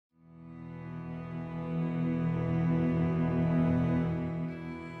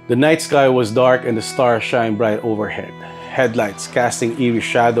The night sky was dark and the stars shined bright overhead, headlights casting eerie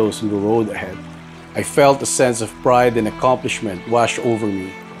shadows on the road ahead. I felt a sense of pride and accomplishment wash over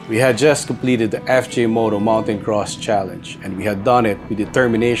me. We had just completed the FJ Moto Mountaincross Challenge, and we had done it with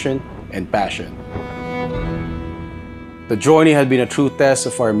determination and passion. The journey had been a true test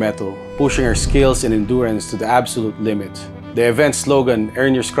of our mettle, pushing our skills and endurance to the absolute limit. The event slogan,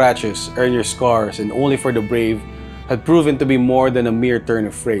 "Earn your scratches, earn your scars, and only for the brave," had proven to be more than a mere turn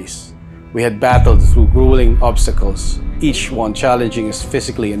of phrase. We had battled through grueling obstacles, each one challenging us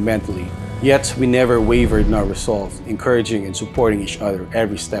physically and mentally. Yet we never wavered in our resolve, encouraging and supporting each other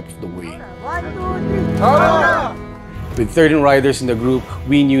every step of the way. With 13 riders in the group,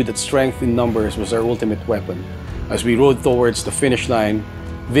 we knew that strength in numbers was our ultimate weapon. As we rode towards the finish line,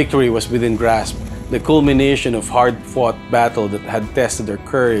 victory was within grasp, the culmination of hard-fought battle that had tested our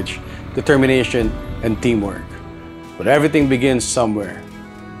courage, determination, and teamwork. But everything begins somewhere,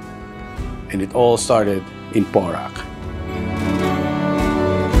 and it all started in Porac.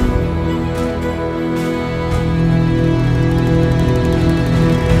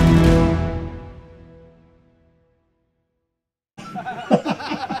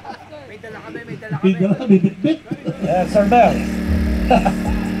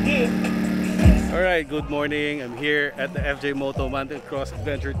 Alright, good morning. I'm here at the FJ Moto Mountaincross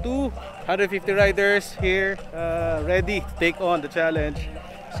Adventure 2. 150 riders here, ready to take on the challenge.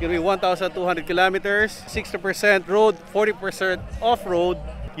 It's gonna be 1,200 kilometers, 60% road, 40% off-road.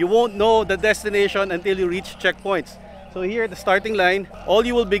 You won't know the destination until you reach checkpoints. So here at the starting line, all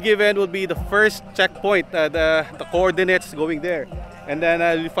you will be given will be the first checkpoint, the coordinates going there. And then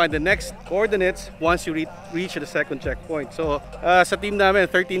you'll find the next coordinates once you reach the second checkpoint. So sa team namin,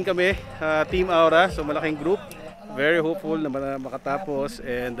 13 kami, Team Awra, so malaking group. Very hopeful na makatapos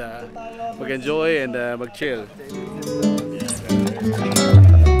and mag-enjoy and mag-chill.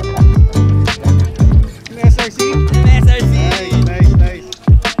 SRC? SRC! Nice, nice.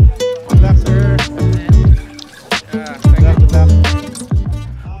 Good luck, sir. Good luck.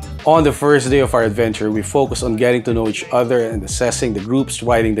 On the first day of our adventure, we focused on getting to know each other and assessing the group's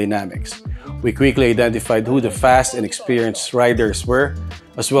riding dynamics. We quickly identified who the fast and experienced riders were,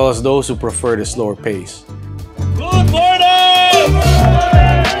 as well as those who preferred a slower pace. Good morning!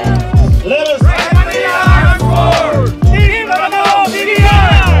 Let us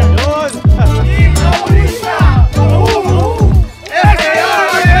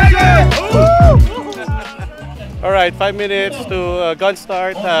Alright, 5 minutes to gun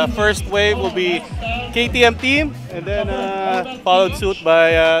start. First wave will be KTM team, and then followed suit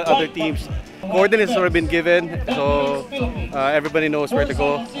by other teams. Coordinates have already been given, so everybody knows where to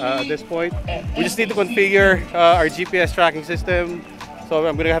go at this point. We just need to configure our GPS tracking system. So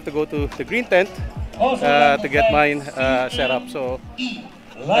I'm gonna have to go to the green tent to get mine set up. So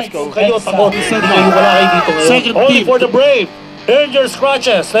let's go. Only for the brave. Earn your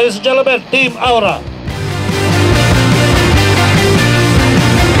scratches, ladies and gentlemen. Team Awra.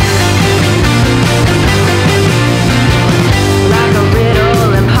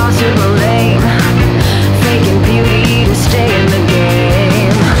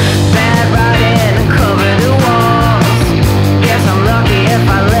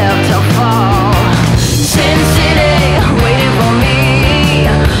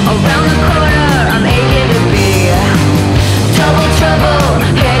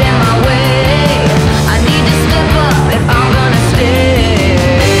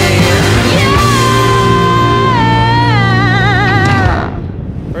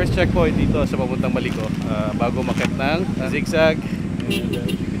 Checkpoint dito sa papuntang Maliko bago makit ng zigzag.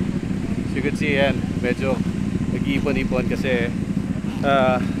 As you can see, yan, medyo nag-iipon-ipon kasi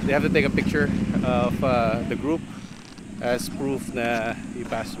they have to take a picture of the group as proof na you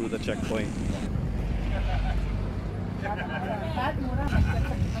pass through the checkpoint.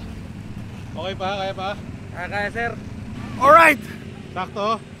 Okay pa? Kaya pa? Kaya, sir. Alright!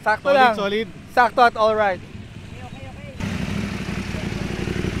 Sakto? Sakto solid, lang. Solid? Sakto at alright.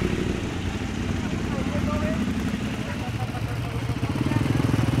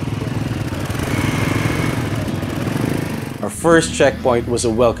 Our first checkpoint was a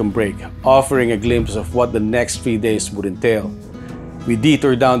welcome break, offering a glimpse of what the next 3 days would entail. We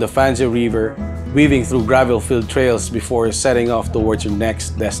detoured down the Fanzio River, weaving through gravel-filled trails before setting off towards our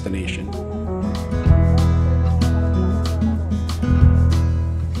next destination.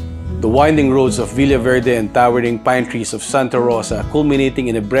 The winding roads of Villaverde and towering pine trees of Santa Rosa, culminating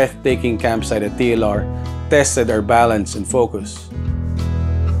in a breathtaking campsite at TLR, tested our balance and focus.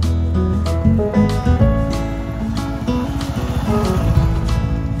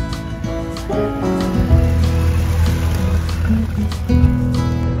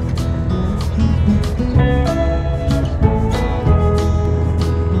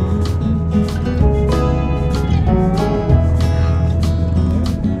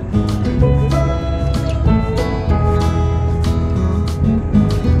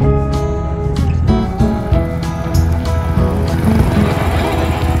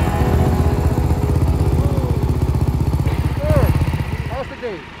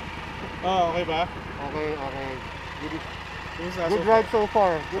 eh. Oh, okay ba? Okay, okay. Good Good ride so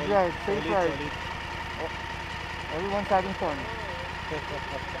far. Good ride. Safe ride. Everyone's having fun.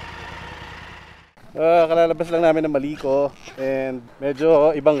 Kalalabas lang namin ng Maliko and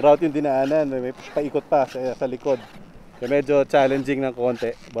medyo ibang route yung dinaanan. May paikot pa sa likod. Kaya medyo challenging ng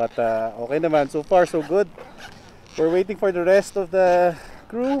konti. But okay naman. So far, so good. We're waiting for the rest of the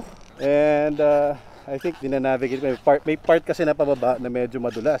crew. And I think dinanavigate. May part kasi na pababa na medyo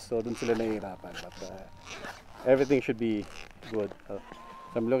madulas. So doon sila nahihirapan. But everything should be good. So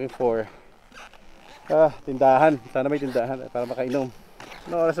I'm looking for tindahan. Sana may tindahan para makainom.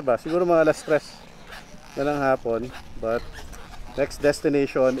 Ano oras ba? Siguro mga alas 3 na lang hapon. But next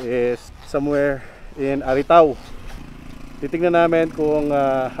destination is somewhere in Aritao. Titingnan namin kung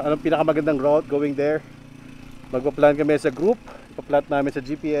anong pinakamagandang route going there. Magpa-plan kami sa group. Ipa-plot namin sa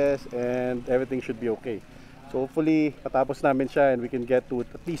GPS and everything should be okay. So hopefully patapos namin siya and we can get to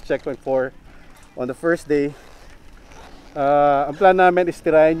at least checkpoint 4 on the first day. Ang plan namin is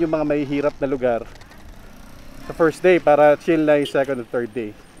tirahin yung mga mahihirap na lugar sa first day para chill na yung second and third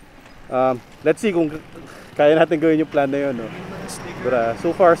day. Let's see kung kaya natin gawin yung plan na yun. No? But,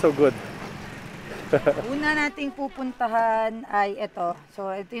 so far so good. Una nating pupuntahan ay ito.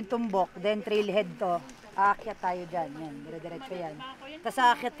 So ito yung tumbok, then trailhead to. Aakyat tayo dyan. Yan, dire-diretso yan. Tapos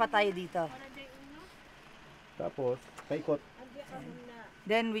aakyat pa tayo dito. Tapos, paikot.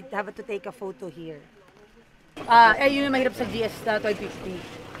 Then we have to take a photo here. Yun yung mahirap sa GS na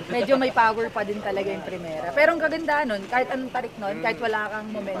 1250. Medyo may power pa din talaga yung Primera. Pero ang kaganda nun, kahit anong tarik nun, kahit wala kang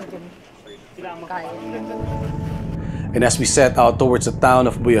momentum, kaya. And as we set out towards the town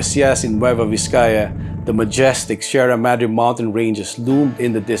of Buenos in Nueva Vizcaya, the majestic Sierra Madre mountain ranges loomed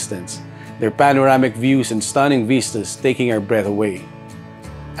in the distance, their panoramic views and stunning vistas taking our breath away.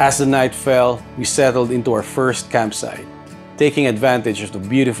 As the night fell, we settled into our first campsite, taking advantage of the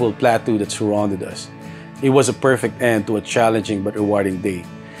beautiful plateau that surrounded us. It was a perfect end to a challenging but rewarding day,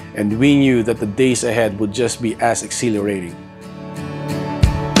 and we knew that the days ahead would just be as exhilarating.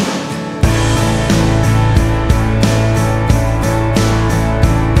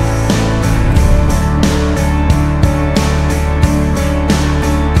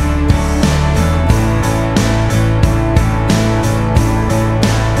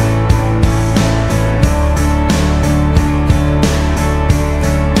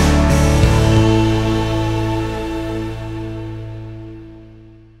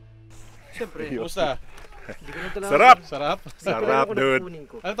 Kumusta? Sarap! Sarap? Sarap, dude.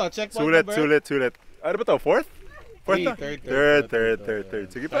 Ano to? Checkpoint Sulit. Ano ba to? Fourth? Fourth na?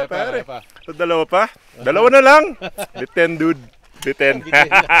 Third. Sige pa, pare. Dalawa pa? Dalawa na lang! Biten, dude. Biten.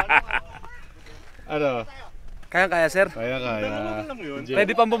 Ano? Kaya, sir. Kaya.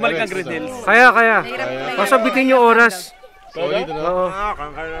 Pwede pang bumalik ng Green Hills. Kaya. Pasabitin yung oras. Solid, ano? Oo.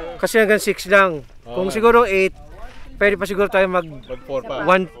 Kasi hanggang 6 lang. Kung siguro 8, pwede pa siguro tayo Mag-4 pa.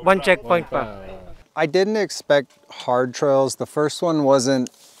 one checkpoint pa. I didn't expect hard trails. The first one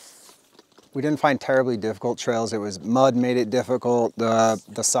we didn't find terribly difficult trails. It was mud made it difficult. The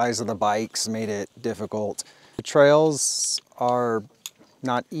size of the bikes made it difficult. The trails are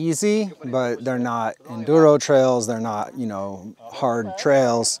not easy, but they're not enduro trails. They're not, hard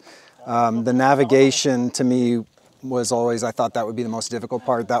trails. The navigation to me was always, I thought that would be the most difficult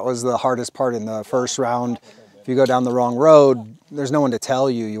part. That was the hardest part in the first round. If you go down the wrong road, there's no one to tell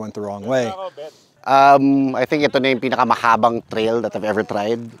you went the wrong way. I think ito na yung pinakamahabang trail that I've ever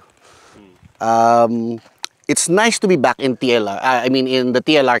tried. It's nice to be back in TLR. In the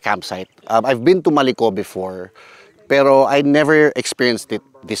TLR campsite. I've been to Maliko before, pero I never experienced it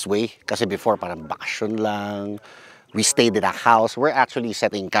this way. Kasi before, parang bakasyon lang. We stayed in a house. We're actually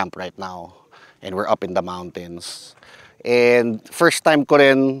setting camp right now, and we're up in the mountains. And first time ko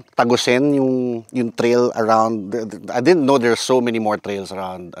rin tagusin yung trail around. I didn't know there's so many more trails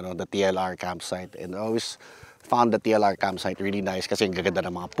around the TLR campsite. And I always found the TLR campsite really nice kasi ang gaganda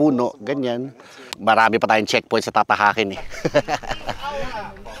ng mga puno, ganyan. Marami pa tayong checkpoints na tatahakin eh.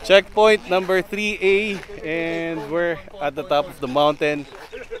 Checkpoint number 3A and we're at the top of the mountain.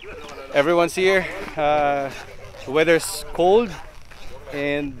 Everyone's here. The weather's cold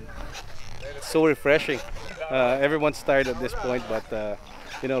and so refreshing. Everyone's tired at this point, but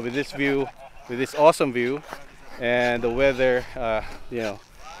with this view, with this awesome view, and the weather,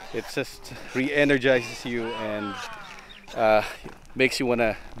 it just re-energizes you and makes you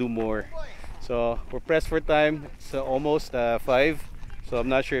wanna do more. So we're pressed for time. It's almost 5, so I'm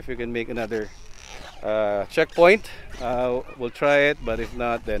not sure if we can make another checkpoint. We'll try it, but if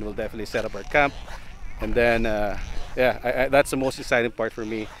not, then we'll definitely set up our camp, and then that's the most exciting part for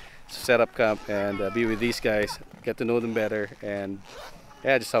me. Set up camp and be with these guys, get to know them better, and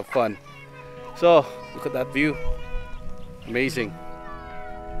yeah, just have fun. So look at that view, amazing.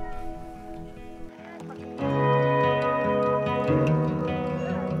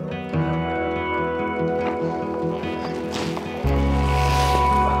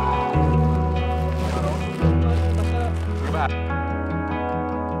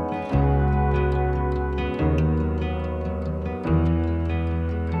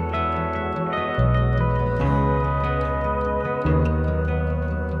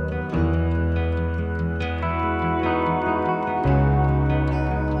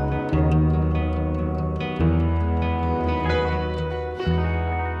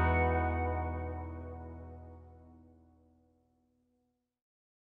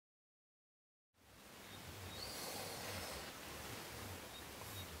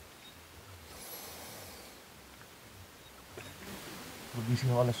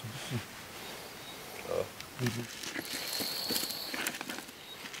 Magising ako alas 12.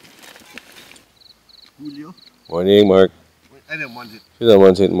 Julio? Morning, Mark. I don't want it. You don't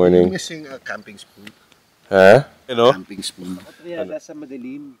want it morning. You're missing a camping spoon. Ha? Ano? Camping spoon. Takot yata sa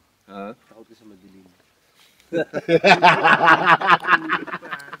madilim. Ha? Takot ka sa madilim.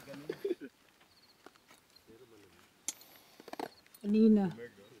 Kanina.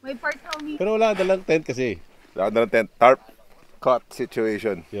 May part na Pero wala dalang tent kasi. Wala ka na ng tent. Tarp cot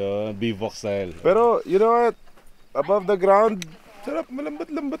situation. Yun, bivouac style. Pero, you know what? Above the ground, sarap,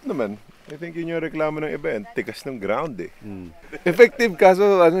 malambat-lambat naman. I think yun yung reklamo ng iba. Ang tikas ng ground eh. Effective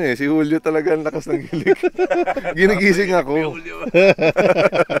kaso, ano eh, si Julio talaga ang lakas ng hilig. Ginigising ako.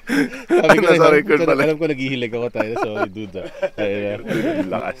 Sabi ko, Nasa record pala. alam ko naghihilig ako tayo. So, dude.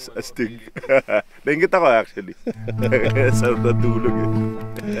 Lakas, astig. Naingit ako actually. Sa natulog eh.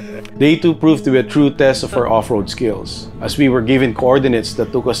 Day 2 proved to be a true test of our off-road skills, as we were given coordinates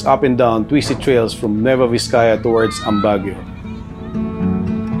that took us up and down twisty trails from Nueva Vizcaya towards Baguio.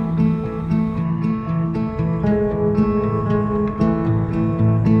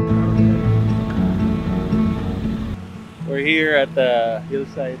 We're here at the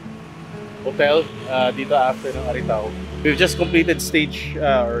Hillside Hotel dito after ng Aritao. We've just completed stage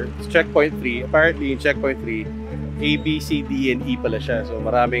or checkpoint 3. Apparently in checkpoint 3, A, B, C, D, and E pala siya. So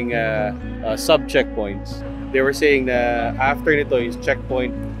maraming sub-checkpoints. They were saying na after nito is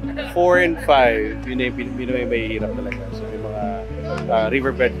checkpoint 4 and 5, yun yung may hirap talaga. So may mga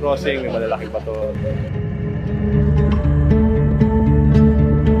riverbed crossing, may malalaking bato.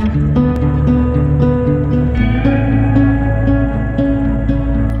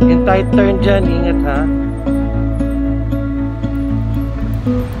 Yung tight turn dyan, ingat ha.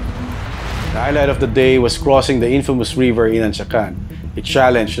 The highlight of the day was crossing the infamous river in Anchacan, a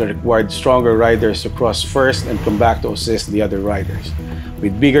challenge that required stronger riders to cross first and come back to assist the other riders.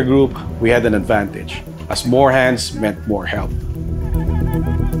 With bigger group, we had an advantage, as more hands meant more help.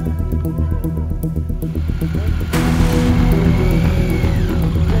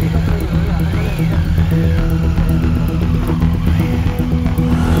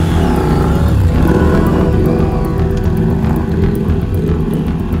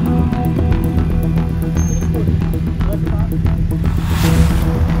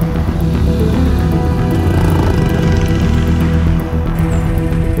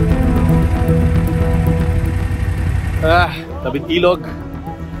 Tabing ilog.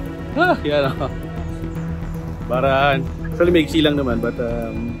 Yan o. Barahan. Actually may iksi lang naman but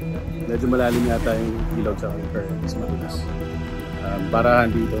medyo malalim yata yung ilog sa akin pero mas madulas.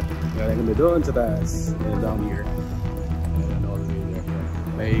 Barahan dito. Galing kami doon sa taas. And down here. And all the way there.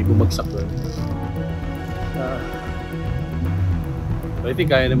 May bumagsak doon. But I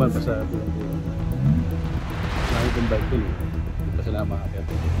think kaya naman pa sa tulang-tulang. Nakit yung bike dun eh. Hindi pa sila makakit.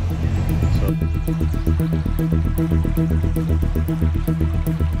 So,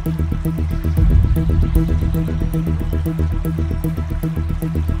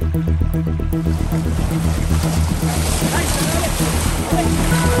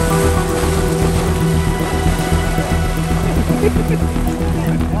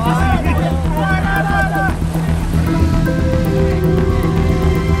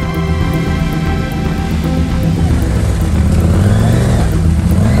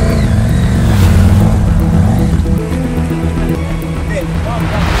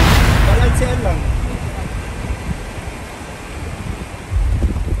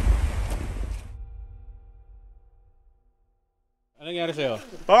 anong nangyari sa'yo?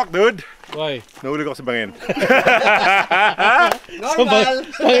 Talk, dude! Why? Nahulog ako sa bangin. Normal!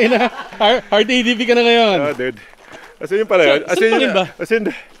 Hard ADP ka na ngayon. Oh, dude. As in yun pala yun. As in,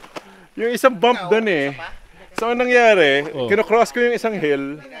 yung isang bump doon eh. So, anong nangyari? Kinocross ko yung isang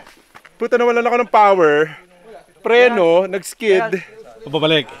hill. Puta, nawalan ako ng power. Preno, nag-skid.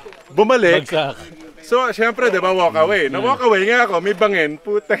 Pabalik. Bumalik. Bagsak. So, syempre, di ba, walk away. Na-walk away nga ako, may bangin.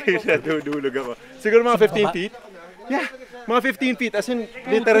 Puta, nadudulog ako. Siguro mga 15 feet. Yeah, mga 15 feet. As in,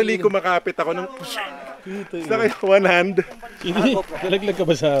 literally, kumakapit ako ng... Sa kayo, one hand. Nalaglag ka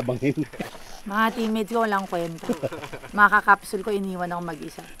ba sa bangin? Mga teammates ko walang kwenta. Mga kakapsul ko, iniwan ako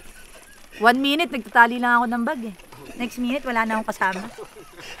mag-isa. 1 minute, nagtatali lang ako ng bag eh. Next minute, wala na akong kasama.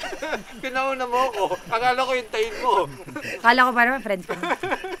 Pinauna mo ako. Akala ko yung tayin mo. Akala ko parang friends ko.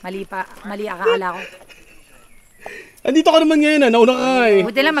 Mali akala ko. Andito ka naman ngayon nauna ka nga eh.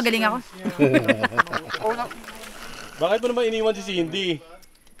 Buti lang, magaling ako. Bakit mo naman iniwan si Cindy?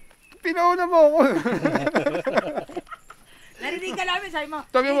 Pinauna mo ako. Narinig ka namin, sabi mo.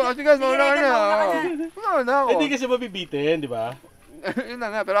 Sabi mo, sige, mauna ka na. Mauna ako. Hindi kasi mabibitin, di ba? Yun na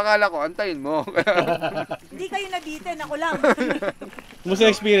nga, pero akala ko, antayin mo. Hindi kayo nabitin, ako lang. Kumusta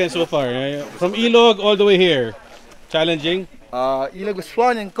experience so far? From Ilog all the way here. Challenging? Ilog was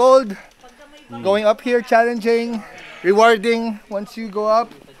fun and cold. Going up here, challenging, rewarding once you go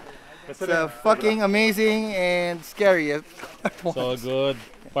up. It's fucking amazing and scary. So good.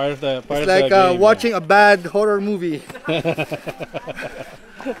 Part of the it's like game, watching a bad horror movie.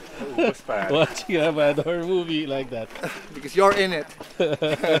 Watching a bad horror movie like that. Because you're in it.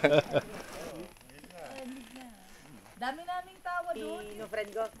 Dami naming tawa doon. Yung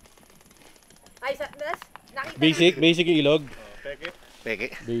friend ko. Ay, Basic yung Ilog.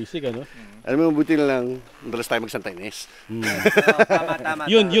 Peke. Basic ano? Alam mo, buti na lang, madalas tayo mag-Santaines. Tama.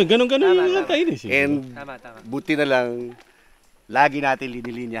 Yun, ganun yung Santaines. And buti na lang, lagi natin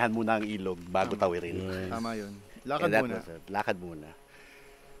linilinyahan muna ang ilog bago tawirin. Tama yun. Lakad muna. Lakad muna.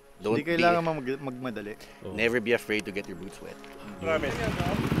 Hindi kailangan magmadali. Never be afraid to get your boots wet.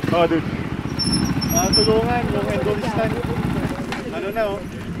 Oh, dude. Tulungan yung endurance. Ano na oh.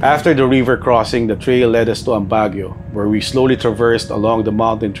 After the river crossing, the trail led us to Baguio, where we slowly traversed along the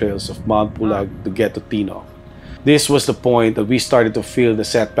mountain trails of Mount Pulag to get to Tino. This was the point that we started to feel the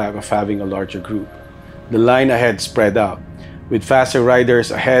setback of having a larger group. The line ahead spread out, with faster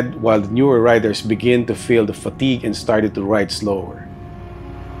riders ahead while the newer riders began to feel the fatigue and started to ride slower.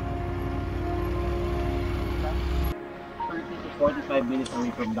 30 to 45 minutes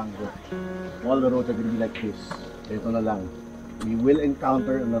away from Dango. All the roads are going to be like this. Ito na lang. We will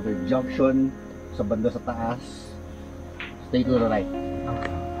encounter another junction sa banda sa taas. Stay to the right.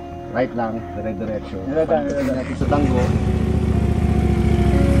 Right lang, dire-diretso. Pagdating natin sa Dango.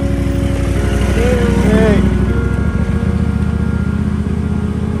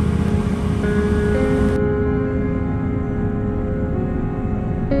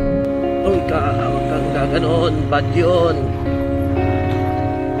 Uy, huwag kang gaganon. Bad yun.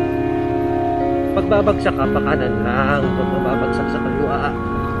 Pagbabagsak ka, pakanan lang. Pagbabagsak sa kaliwa.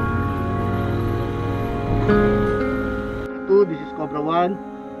 This is Cobra 1. Kung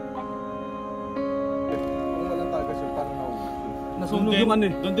walang tagas yun, paano naubos? Nasunog yung ano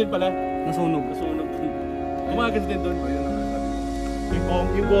eh. Doon din pala. Nasunog. Tumagas din doon.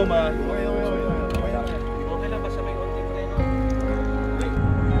 Yung goma. Okay lang, basta may konting preno.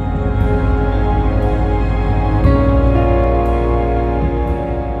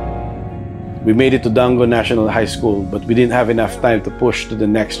 We made it to Dango National High School, but we didn't have enough time to push to the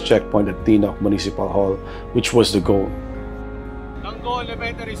next checkpoint at Tinoc Municipal Hall, which was the goal. Dango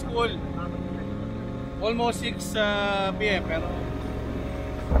Elementary School. Almost 6 p.m. pero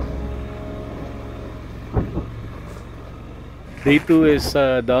Day 2 is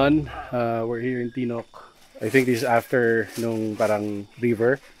done. We're here in Tinoc. I think this is after nung parang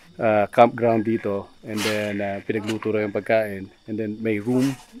river. Campground dito, and then pinagluto raw yung pagkain, and then may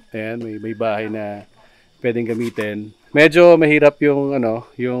room, ayan, may bahay na pwedeng gamitin. Medyo mahirap yung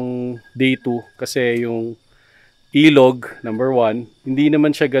yung day 2 kasi yung ilog number 1 hindi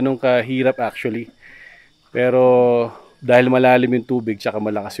naman siya ganun kahirap actually, pero dahil malalim yung tubig tsaka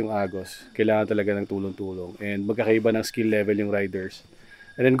malakas yung agos, kailangan talaga ng tulong-tulong, and magkakaiba ng skill level yung riders.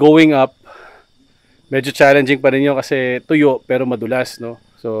 And then going up, medyo challenging pa rin yun kasi tuyo pero madulas, no?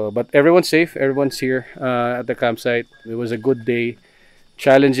 So, but everyone's safe. Everyone's here at the campsite. It was a good day,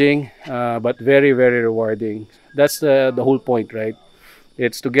 challenging, but very, very rewarding. That's the whole point, right?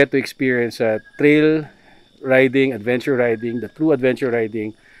 It's to get to experience trail riding, adventure riding, the true adventure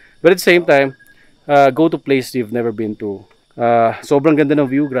riding. But at the same time, go to places you've never been to. Sobrang ganda ng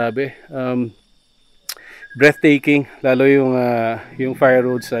view, grabe. Breathtaking, lalo yung fire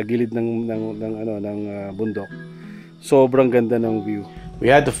road sa gilid ng bundok. Sobrang ganda ng view. We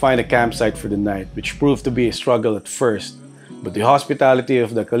had to find a campsite for the night, which proved to be a struggle at first, but the hospitality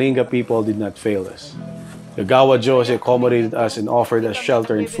of the Kalinga people did not fail us. The Gawa Jose accommodated us and offered us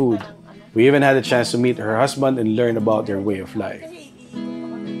shelter and food. We even had a chance to meet her husband and learn about their way of life.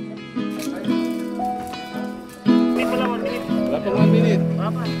 Habang 1 minute.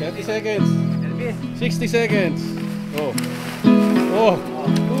 30 seconds. 60 seconds. Oh. Oh.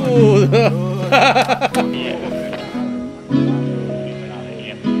 Ooh.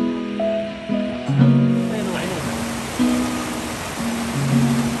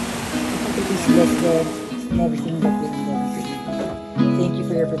 Thank you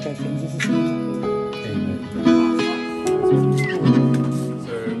for your protection. This is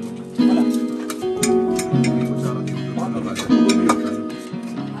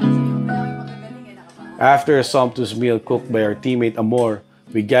After a sumptuous meal cooked by our teammate Amor,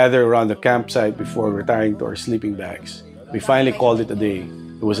 we gather around the campsite before retiring to our sleeping bags. We finally called it a day.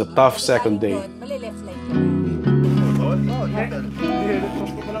 It was a tough second day.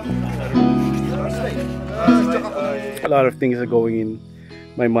 A lot of things are going in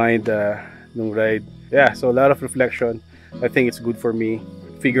my mind no ride. Yeah, so a lot of reflection. I think it's good for me.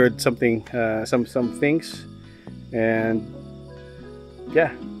 Figured something, some things, and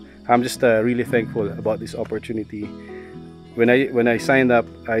yeah, I'm just really thankful about this opportunity. When I signed up,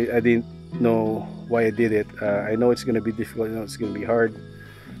 I didn't know why I did it. I know it's gonna be difficult. I know it's gonna be hard.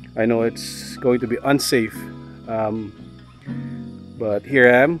 I know it's going to be unsafe. But here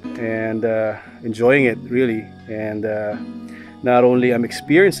I am and enjoying it really, and not only I'm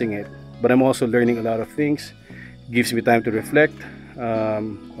experiencing it, but I'm also learning a lot of things. It gives me time to reflect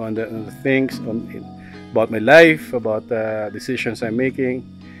on the things about my life, about decisions I'm making,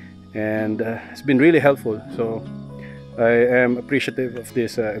 and it's been really helpful. So I am appreciative of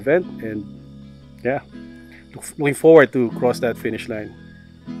this event, and yeah, looking forward to cross that finish line.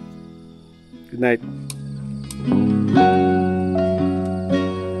 Good night.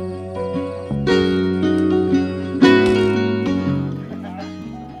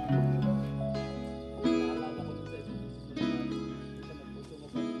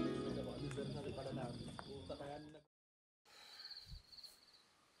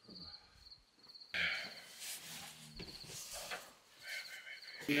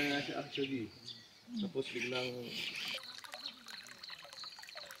 Actually, tapos biglang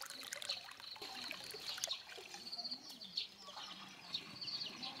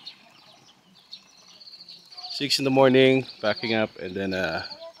Six in the morning, packing up, and then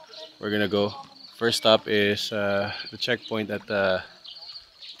we're gonna go. First stop is the checkpoint at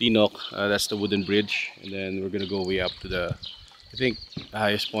Tinok. That's the wooden bridge, and then we're gonna go way up to the, I think, the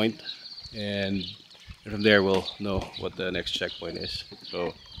highest point, and from there we'll know what the next checkpoint is.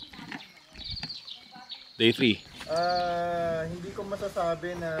 So day 3. Hindi ko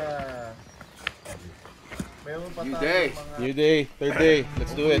masasabi na mayroon pa New tayo day. mga... New day. Third day.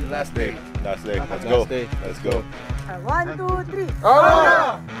 Let's do it. Last day. Last day. Let's Last go. day. Let's go. 1, 2, 3.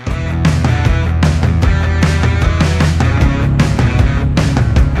 Awra!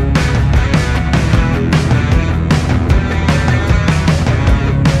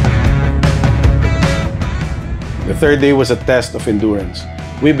 The third day was a test of endurance.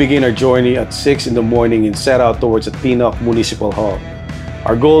 We begin our journey at 6 in the morning and set out towards the Tinok Municipal Hall.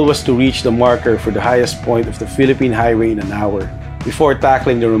 Our goal was to reach the marker for the highest point of the Philippine Highway in an hour, before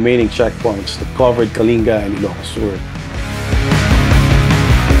tackling the remaining checkpoints that covered Kalinga and Ilocos Sur.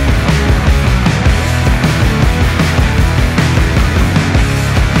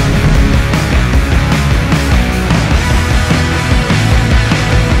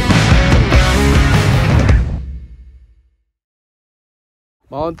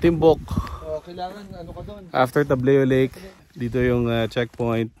 Mount Timbuk. Kailangan ano ka doon? After Tableo Lake, dito yung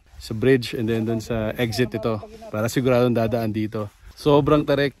checkpoint sa bridge, and then dun sa exit ito para siguradong dadaan dito. Sobrang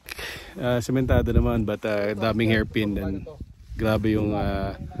tarik, sementado naman, but daming hairpin, and grabe yung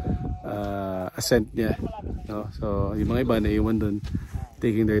ascent niya, no? So yung mga iba naiwan dun,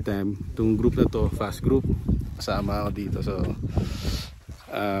 taking their time. Itong group na to, fast group, kasama ako dito, so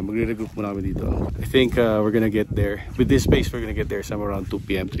magre-regroup muna kami dito. I think we're gonna get there. With this pace, we're gonna get there somewhere around 2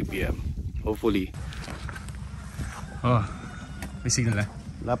 PM, 3 PM. Hopefully. Oh, may signal na.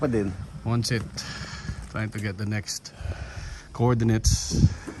 Wala pa din. One sit. Trying to get the next coordinates.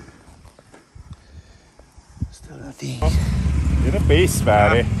 Still nothing. Yun ang pace,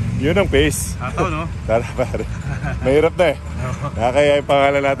 pare. Yun ang pace. Ataw, no? Tara, pare. Mahirap na eh. Kaya yung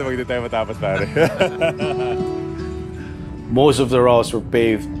pangalan natin pag di tayo matapos, pare. Most of the routes were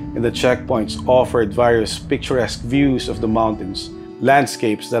paved, and the checkpoints offered various picturesque views of the mountains,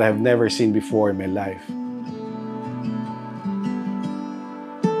 landscapes that I have never seen before in my life.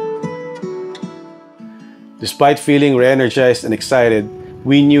 Despite feeling re-energized and excited,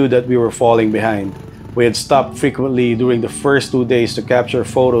 we knew that we were falling behind. We had stopped frequently during the first 2 days to capture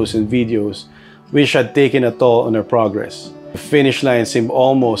photos and videos, which had taken a toll on our progress. The finish line seemed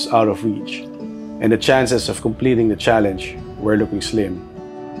almost out of reach, and the chances of completing the challenge were looking slim.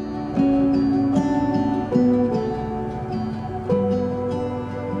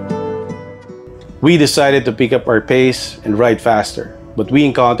 We decided to pick up our pace and ride faster, but we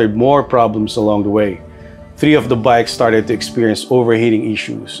encountered more problems along the way. 3 of the bikes started to experience overheating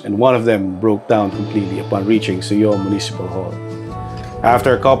issues, and one of them broke down completely upon reaching Suyo Municipal Hall.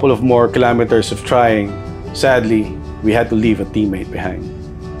 After a couple of more kilometers of trying, sadly, we had to leave a teammate behind.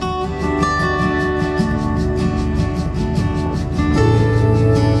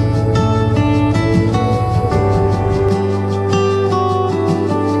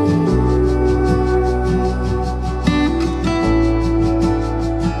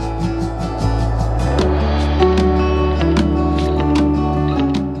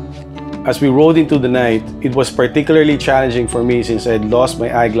 As we rode into the night, it was particularly challenging for me since I had lost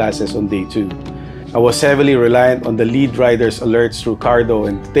my eyeglasses on day 2. I was heavily reliant on the lead rider's alerts through Cardo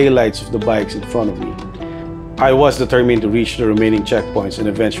and taillights of the bikes in front of me. I was determined to reach the remaining checkpoints and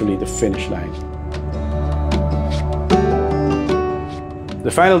eventually the finish line.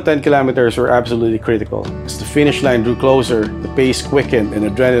 The final 10 kilometers were absolutely critical. As the finish line drew closer, the pace quickened and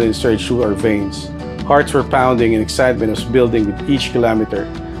adrenaline surged through our veins. Hearts were pounding and excitement was building with each kilometer.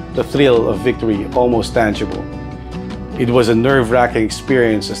 The thrill of victory almost tangible. It was a nerve-wracking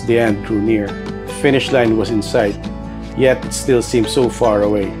experience as the end drew near. The finish line was in sight, yet it still seemed so far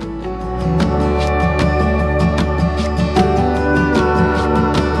away.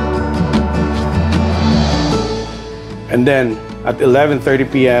 And then, at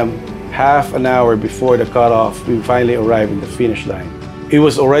 11:30 p.m., half an hour before the cutoff, we finally arrived in the finish line. It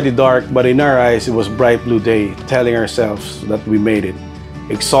was already dark, but in our eyes it was bright blue day, telling ourselves that we made it.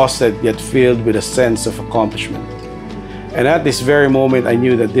 Exhausted yet filled with a sense of accomplishment. And at this very moment, I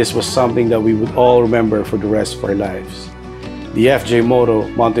knew that this was something that we would all remember for the rest of our lives. The FJ Moto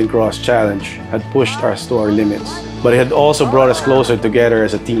Mountaincross Challenge had pushed us to our limits, but it had also brought us closer together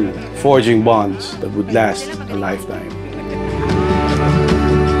as a team, forging bonds that would last a lifetime.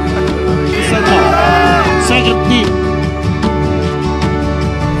 Second team.